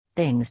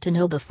Things to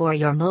know before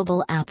your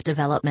mobile app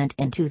development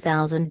in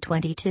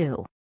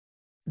 2022.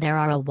 There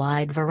are a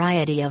wide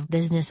variety of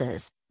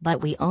businesses,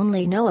 but we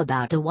only know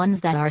about the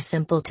ones that are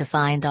simple to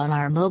find on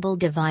our mobile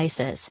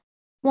devices.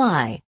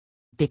 Why?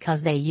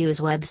 Because they use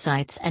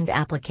websites and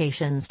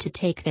applications to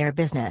take their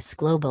business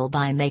global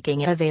by making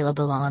it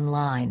available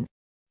online.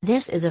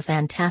 This is a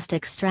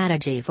fantastic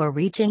strategy for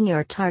reaching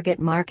your target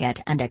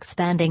market and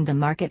expanding the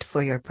market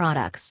for your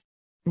products.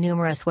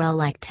 Numerous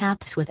well-liked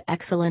apps with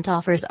excellent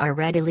offers are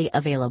readily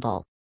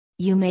available.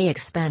 You may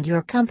expand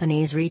your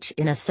company's reach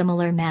in a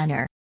similar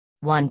manner.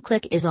 One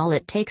click is all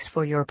it takes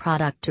for your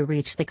product to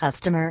reach the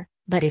customer,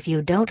 but if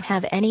you don't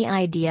have any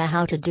idea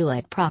how to do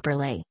it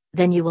properly,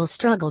 then you will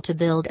struggle to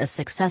build a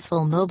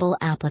successful mobile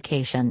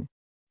application.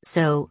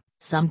 So,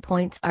 some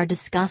points are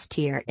discussed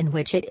here in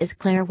which it is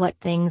clear what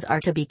things are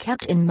to be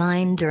kept in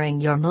mind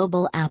during your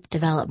mobile app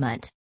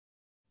development.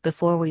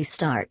 Before we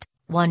start,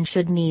 one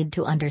should need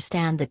to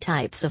understand the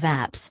types of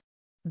apps.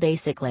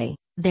 Basically,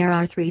 there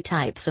are three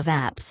types of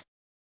apps.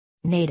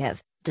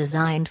 Native,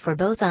 designed for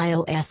both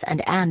iOS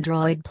and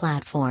Android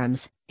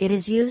platforms, it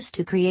is used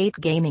to create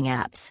gaming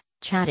apps,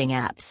 chatting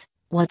apps,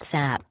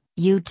 WhatsApp,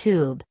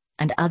 YouTube,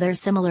 and other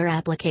similar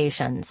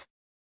applications.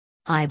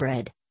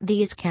 Hybrid,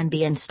 these can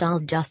be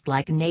installed just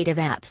like native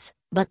apps,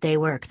 but they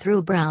work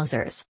through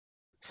browsers.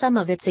 Some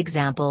of its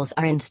examples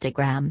are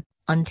Instagram,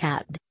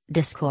 Untappd,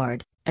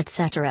 Discord,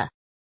 etc.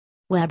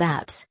 Web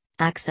apps,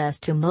 access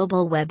to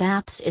mobile web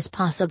apps is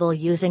possible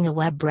using a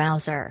web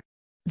browser.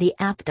 The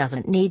app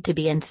doesn't need to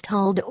be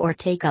installed or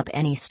take up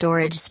any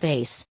storage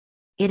space.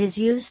 It is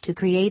used to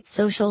create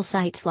social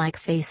sites like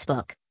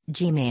Facebook,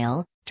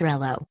 Gmail,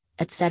 Trello,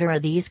 etc.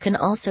 These can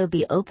also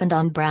be opened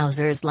on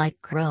browsers like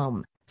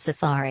Chrome,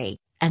 Safari,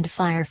 and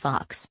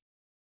Firefox.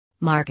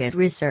 Market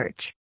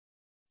research.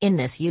 In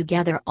this you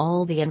gather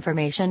all the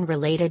information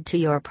related to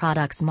your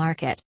product's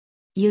market.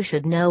 You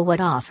should know what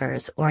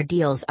offers or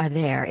deals are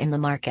there in the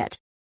market.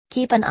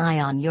 Keep an eye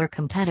on your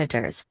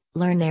competitors,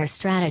 learn their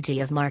strategy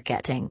of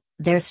marketing,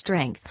 their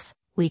strengths,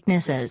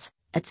 weaknesses,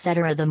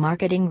 etc. The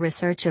marketing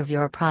research of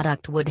your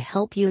product would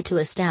help you to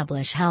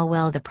establish how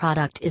well the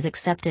product is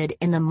accepted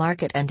in the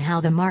market and how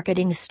the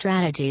marketing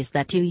strategies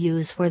that you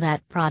use for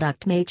that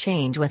product may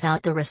change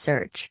without the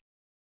research.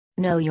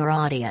 Know your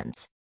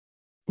audience.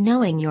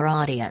 Knowing your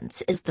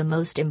audience is the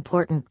most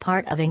important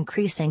part of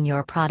increasing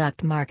your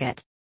product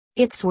market.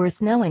 It's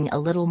worth knowing a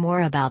little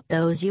more about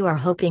those you are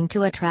hoping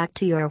to attract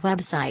to your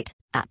website,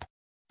 app.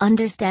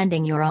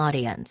 Understanding your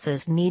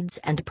audience's needs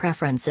and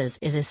preferences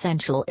is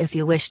essential if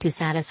you wish to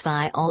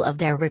satisfy all of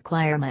their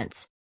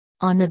requirements.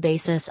 On the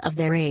basis of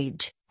their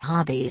age,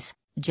 hobbies,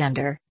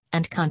 gender,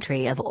 and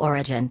country of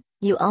origin,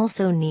 you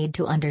also need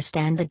to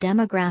understand the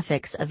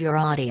demographics of your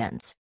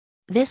audience.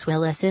 This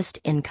will assist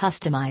in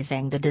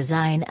customizing the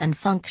design and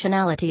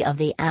functionality of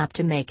the app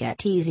to make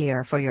it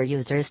easier for your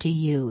users to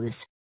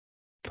use.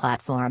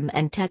 Platform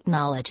and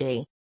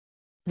technology.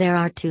 There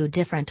are two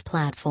different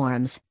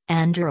platforms,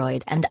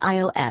 Android and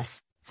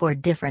iOS, for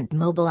different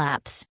mobile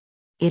apps.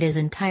 It is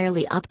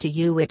entirely up to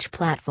you which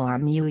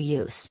platform you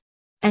use.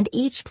 And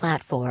each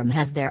platform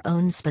has their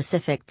own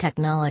specific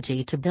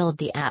technology to build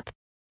the app.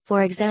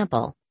 For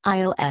example,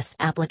 iOS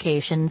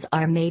applications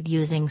are made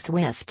using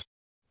Swift.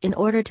 In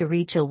order to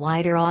reach a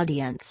wider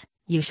audience,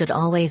 you should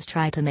always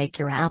try to make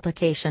your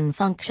application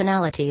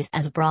functionalities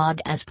as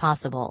broad as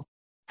possible.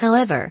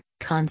 However,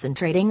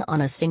 concentrating on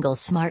a single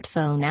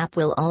smartphone app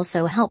will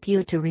also help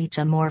you to reach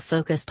a more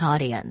focused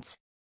audience.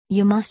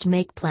 You must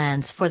make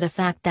plans for the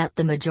fact that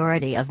the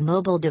majority of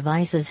mobile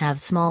devices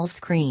have small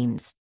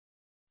screens.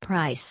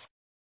 Price.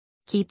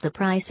 Keep the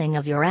pricing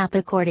of your app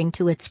according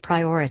to its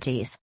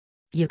priorities.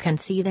 You can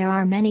see there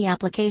are many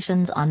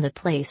applications on the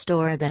Play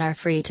Store that are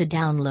free to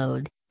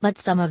download, but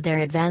some of their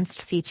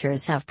advanced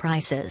features have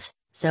prices,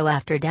 so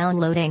after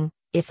downloading,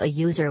 if a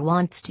user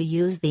wants to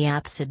use the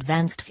app's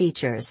advanced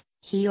features,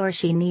 he or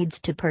she needs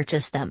to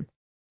purchase them.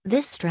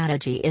 This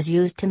strategy is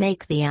used to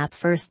make the app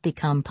first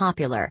become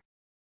popular.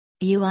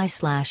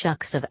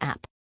 UI/UX of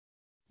app.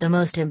 The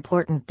most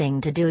important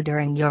thing to do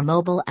during your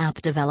mobile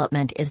app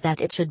development is that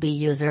it should be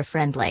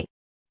user-friendly.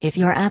 If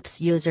your app's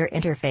user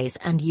interface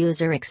and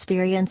user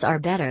experience are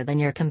better than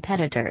your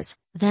competitors,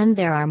 then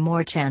there are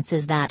more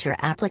chances that your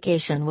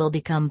application will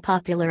become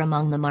popular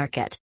among the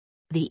market.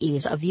 The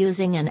ease of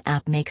using an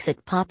app makes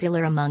it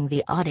popular among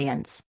the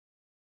audience.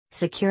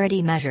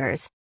 Security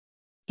measures.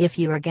 If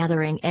you are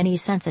gathering any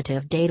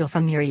sensitive data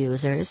from your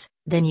users,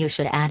 then you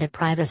should add a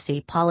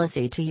privacy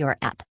policy to your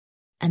app.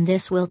 And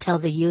this will tell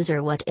the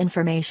user what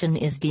information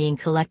is being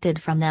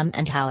collected from them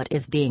and how it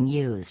is being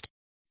used.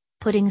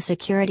 Putting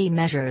security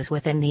measures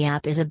within the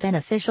app is a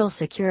beneficial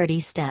security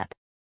step.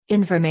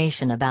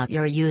 Information about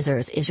your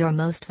users is your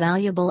most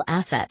valuable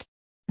asset.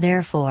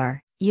 Therefore,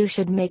 you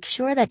should make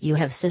sure that you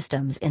have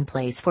systems in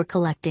place for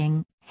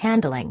collecting,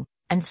 handling,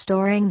 and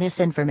storing this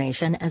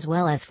information as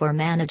well as for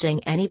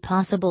managing any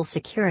possible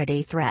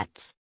security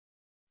threats.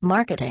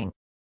 Marketing.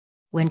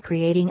 When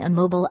creating a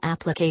mobile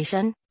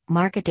application,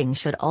 marketing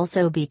should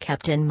also be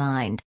kept in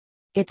mind.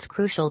 It's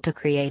crucial to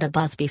create a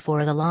buzz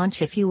before the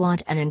launch if you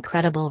want an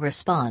incredible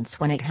response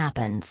when it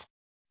happens.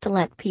 To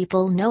let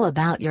people know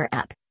about your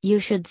app, you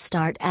should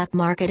start app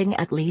marketing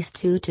at least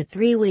 2 to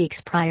 3 weeks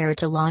prior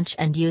to launch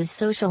and use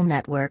social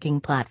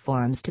networking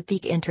platforms to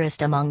pique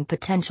interest among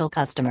potential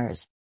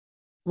customers.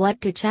 What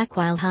to check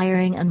while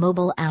hiring a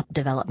mobile app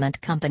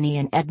development company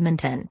in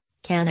Edmonton,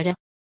 Canada?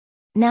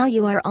 Now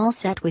you are all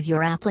set with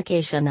your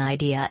application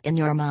idea in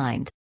your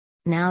mind.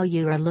 Now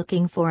you are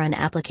looking for an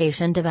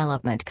application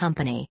development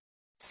company.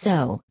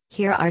 So,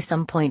 here are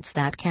some points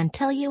that can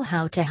tell you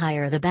how to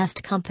hire the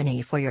best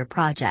company for your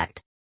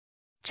project.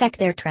 Check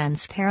their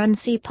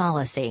transparency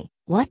policy.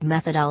 What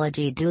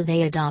methodology do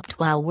they adopt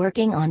while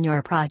working on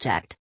your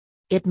project?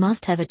 It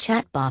must have a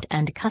chatbot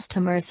and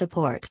customer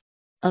support.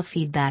 A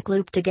feedback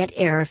loop to get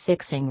error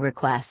fixing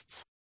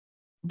requests.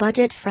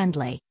 Budget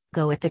friendly.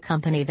 Go with the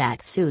company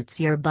that suits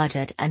your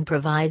budget and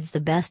provides the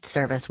best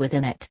service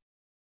within it.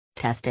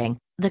 Testing.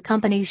 The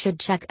company should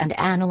check and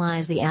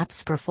analyze the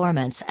app's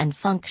performance and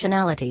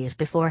functionalities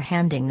before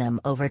handing them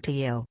over to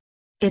you.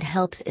 It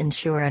helps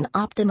ensure an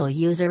optimal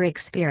user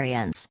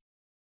experience.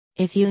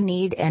 If you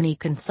need any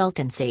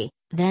consultancy,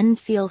 then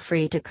feel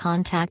free to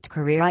contact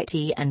Career IT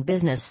and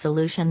Business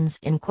Solutions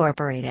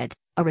Incorporated,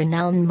 a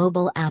renowned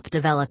mobile app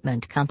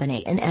development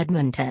company in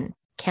Edmonton,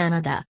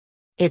 Canada.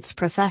 Its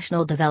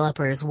professional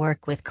developers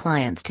work with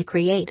clients to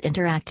create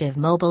interactive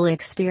mobile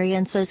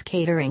experiences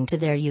catering to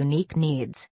their unique needs.